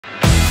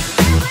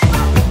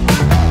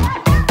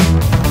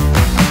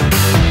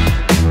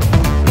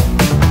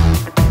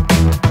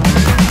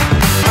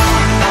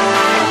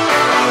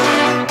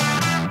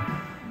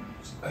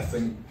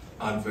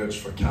adverts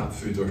for cat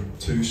food are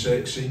too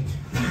sexy.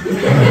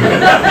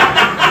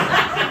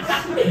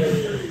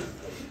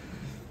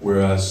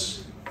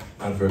 Whereas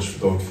adverts for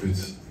dog food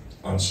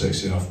aren't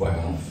sexy enough by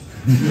half.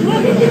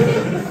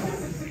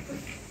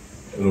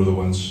 You know the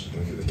ones,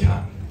 look at the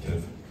cat, kind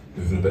of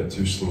moving a bit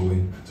too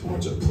slowly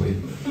towards a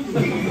plate.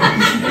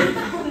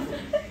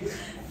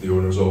 The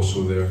owner's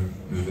also there,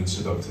 moving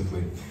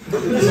seductively.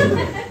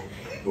 The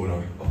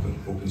owner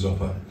opens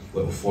up a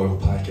little foil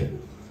packet,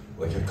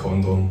 like a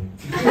condom.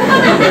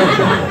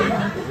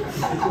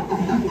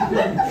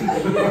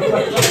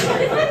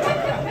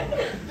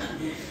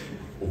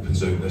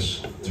 Opens out this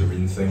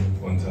terrine thing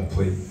onto a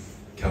plate.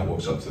 Cat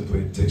walks up to the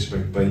plate, takes a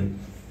big bite.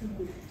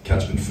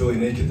 Cat's been fully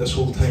naked this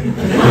whole time.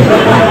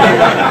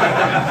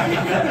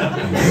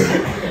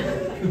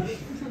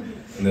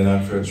 And then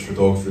adverts for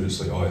dog food, it's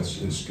like, oh,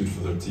 it's good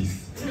for their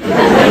teeth.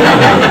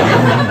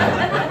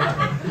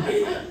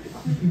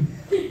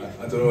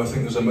 I don't know, I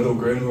think there's a middle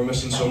ground we're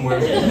missing somewhere.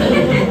 I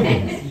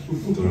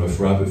don't know if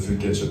rabbit food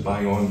gets it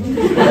bang on.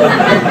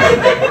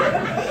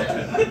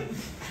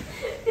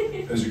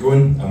 How's it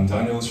going? I'm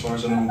Daniel, as far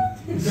as I know.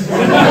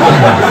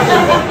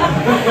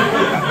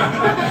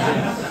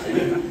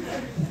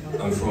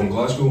 I'm from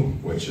Glasgow,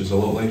 which is a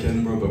lot like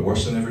Edinburgh, but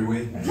worse in every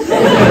way.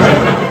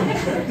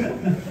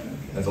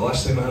 The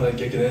last time I had a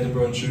gig in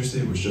Edinburgh on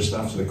Tuesday was just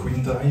after the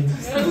Queen died.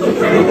 I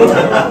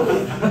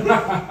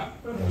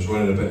was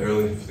running a bit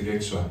early for the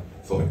gig, so I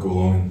thought I'd go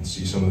along and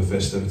see some of the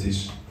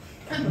festivities.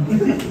 I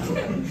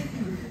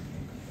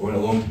went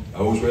along, I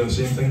always wear the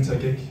same thing to a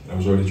gig, and I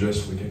was already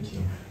dressed for the gig, you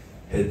know,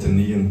 head to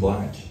knee in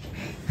black.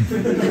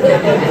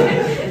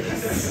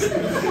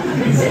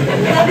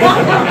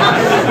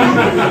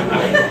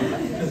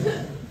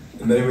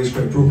 In many ways,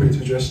 quite appropriate to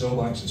be dressed in all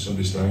black since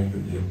somebody's dying,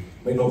 but you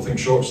might not think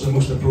shorts are the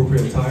most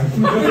appropriate attire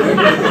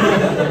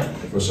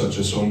for such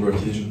a sombre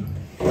occasion.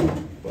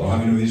 But I'll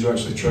have you know these are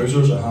actually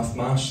trousers at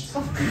half-mast.